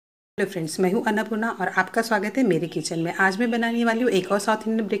Hello friends, मैं हूं अन्नपूर्णा और आपका स्वागत है मेरे किचन में। आज मैं बनाने वाली हूँ एक और साउथ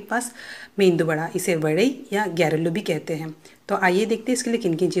इंडियन ब्रेकफास्ट, मेंदू वड़ा। इसे वड़ई या गैरेलू भी कहते हैं। तो आइए देखते हैं इसके लिए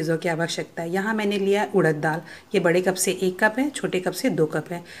किन किन चीज़ों की आवश्यकता है। यहाँ मैंने लिया उड़द दाल। ये बड़े कप से 1 कप है, छोटे कप से 2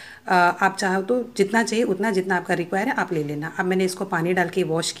 कप है। आप चाहो तो जितना चाहिए उतना, जितना आपका रिक्वायर है आप ले लेना। अब मैंने इसको पानी डाल के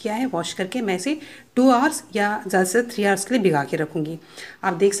वॉश किया है। वॉश करके मैं इसे 2 आवर्स या ज़्यादा से 3 आवर्स के लिए भिगा के रखूँगी।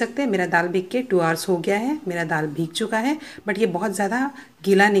 आप देख सकते हैं मेरा दाल भीग के 2 आवर्स हो गया है। मेरा दाल भीग चुका है, बट ये बहुत ज़्यादा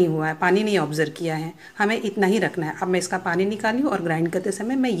गीला नहीं हुआ है, पानी नहीं ऑब्जर्व किया है। हमें इतना ही रखना है। अब मैं इसका पानी निकाली हूँ और ग्राइंड करते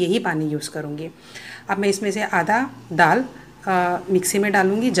समय मैं यही पानी यूज़ करूँगी। अब मैं इसमें से आधा दाल मिक्सी में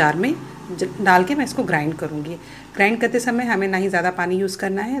डालूँगी, जार में डाल के मैं इसको ग्राइंड करूँगी। ग्राइंड करते समय हमें ना ही ज़्यादा पानी यूज़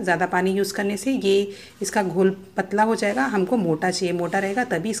करना है। ज़्यादा पानी यूज़ करने से ये इसका घोल पतला हो जाएगा। हमको मोटा चाहिए, मोटा रहेगा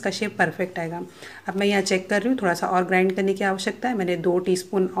तभी इसका शेप परफेक्ट आएगा। अब मैं यहाँ चेक कर रही हूँ, थोड़ा सा और ग्राइंड करने की आवश्यकता है। मैंने 2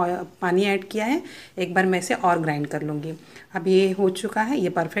 टीस्पून पानी ऐड किया है। एक बार मैं इसे और ग्राइंड कर लूँगी। अब ये हो चुका है, ये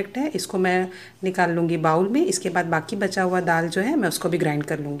परफेक्ट है। इसको मैं निकाल लूँगी बाउल में। इसके बाद बाकी बचा हुआ दाल जो है मैं उसको भी ग्राइंड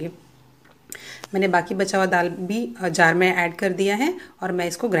कर लूँगी। मैंने बाकी बचा हुआ दाल भी जार में ऐड कर दिया है और मैं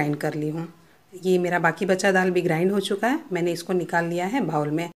इसको ग्राइंड कर ली हूँ। ये मेरा बाकी बचा दाल भी ग्राइंड हो चुका है। मैंने इसको निकाल लिया है बाउल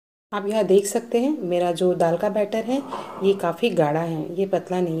में। आप यहाँ देख सकते हैं मेरा जो दाल का बैटर है ये काफ़ी गाढ़ा है, ये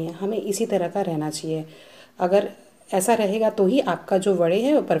पतला नहीं है। हमें इसी तरह का रहना चाहिए। अगर ऐसा रहेगा तो ही आपका जो वड़े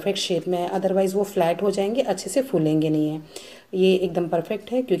हैं वो परफेक्ट शेप में है, अदरवाइज़ वो फ्लैट हो जाएंगे, अच्छे से फूलेंगे नहीं है। ये एकदम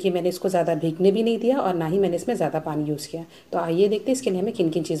परफेक्ट है क्योंकि मैंने इसको ज़्यादा भीगने भी नहीं दिया और ना ही मैंने इसमें ज़्यादा पानी यूज़ किया। तो आइए देखते हैं इसके लिए हमें किन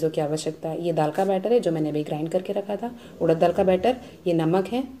किन चीज़ों की आवश्यकता है। ये दाल का बैटर है जो मैंने अभी ग्राइंड करके रखा था, उड़द दाल का बैटर। ये नमक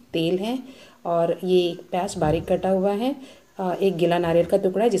है, तेल है और ये प्याज बारीक कटा हुआ है। एक गिला नारियल का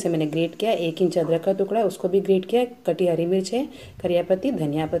टुकड़ा है जिसे मैंने ग्रेट किया। 1 इंच अदरक का टुकड़ा है, उसको भी ग्रेट किया। कटी हरी मिर्च है, करिया पत्ती,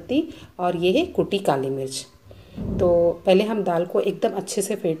 धनिया पत्ती और ये है कुटी काली मिर्च। तो पहले हम दाल को एकदम अच्छे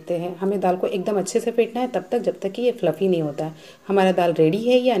से फेंटते हैं। हमें दाल को एकदम अच्छे से फेंटना है तब तक जब तक कि ये फ्लफ़ी नहीं होता है। हमारा दाल रेडी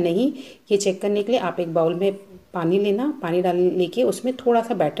है या नहीं ये चेक करने के लिए आप एक बाउल में पानी लेना। पानी डाल लेके उसमें थोड़ा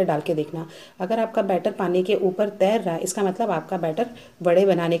सा बैटर डाल के देखना। अगर आपका बैटर पानी के ऊपर तैर रहा है इसका मतलब आपका बैटर वड़े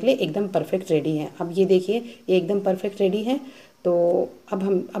बनाने के लिए एकदम परफेक्ट रेडी है। अब ये देखिए ये एकदम परफेक्ट रेडी है। तो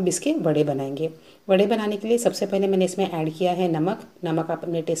अब इसके वड़े बनाएंगे। वड़े बनाने के लिए सबसे पहले मैंने इसमें ऐड किया है नमक। नमक आप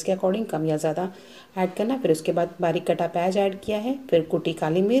अपने टेस्ट के अकॉर्डिंग कम या ज़्यादा ऐड करना। फिर उसके बाद बारीक कटा प्याज ऐड किया है। फिर कुटी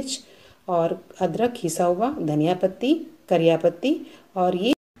काली मिर्च और अदरक घिसा हुआ, धनिया पत्ती, करिया पत्ती और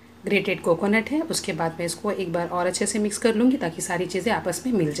ये ग्रेटेड कोकोनट है। उसके बाद मैं इसको एक बार और अच्छे से मिक्स कर लूँगी ताकि सारी चीज़ें आपस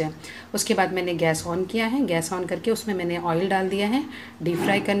में मिल जाएं। उसके बाद मैंने गैस ऑन किया है। गैस ऑन करके उसमें मैंने ऑयल डाल दिया है डीप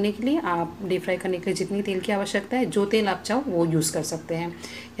फ्राई करने के लिए। आप डीप फ्राई करने के लिए जितनी तेल की आवश्यकता है, जो तेल आप चाहो वो यूज़ कर सकते हैं।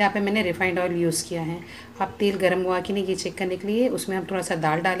 यहाँ पे मैंने रिफाइंड ऑयल यूज़ किया है। अब तेल गर्म हुआ कि नहीं ये चेक करने के लिए उसमें हम थोड़ा सा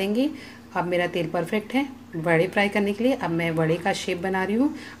दाल डालेंगे। अब मेरा तेल परफेक्ट है वड़े फ्राई करने के लिए। अब मैं वड़े का शेप बना रही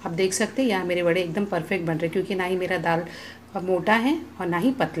हूँ। आप देख सकते हैं यहाँ मेरे वड़े एकदम परफेक्ट बन रहे हैं क्योंकि ना ही मेरा दाल मोटा है और ना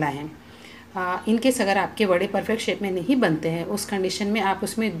ही पतला है। इनकेस अगर आपके वड़े परफेक्ट शेप में नहीं बनते हैं उस कंडीशन में आप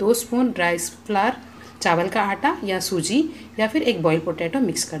उसमें 2 स्पून राइस फ्लावर, चावल का आटा या सूजी या फिर एक बॉयल पोटैटो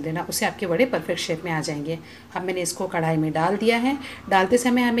मिक्स कर देना। उससे आपके वड़े परफेक्ट शेप में आ जाएंगे। अब मैंने इसको कढ़ाई में डाल दिया है। डालते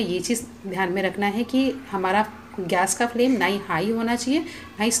समय हमें ये चीज़ ध्यान में रखना है कि हमारा गैस का फ्लेम ना ही हाई होना चाहिए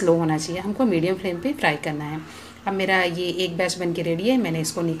ना ही स्लो होना चाहिए। हमको मीडियम फ्लेम पे फ्राई करना है। अब मेरा ये एक बैच बन के रेडी है। मैंने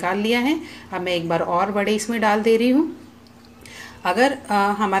इसको निकाल लिया है। अब मैं एक बार और वड़े इसमें डाल दे रही हूँ। अगर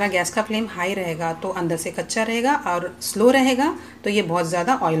हमारा गैस का फ्लेम हाई रहेगा तो अंदर से कच्चा रहेगा और स्लो रहेगा तो ये बहुत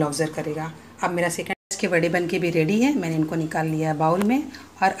ज़्यादा ऑयल ऑब्जर्व करेगा। अब मेरा सेकंड बैच के वड़े बन के भी रेडी है। मैंने इनको निकाल लिया है बाउल में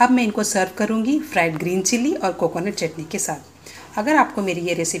और अब मैं इनको सर्व करूँगी फ्राइड ग्रीन चिली और कोकोनट चटनी के साथ। अगर आपको मेरी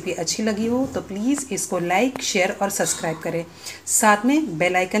ये रेसिपी अच्छी लगी हो तो प्लीज़ इसको लाइक, शेयर और सब्सक्राइब करें। साथ में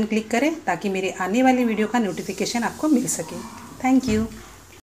बेल आइकन क्लिक करें ताकि मेरे आने वाले वीडियो का नोटिफिकेशन आपको मिल सके। Thank you.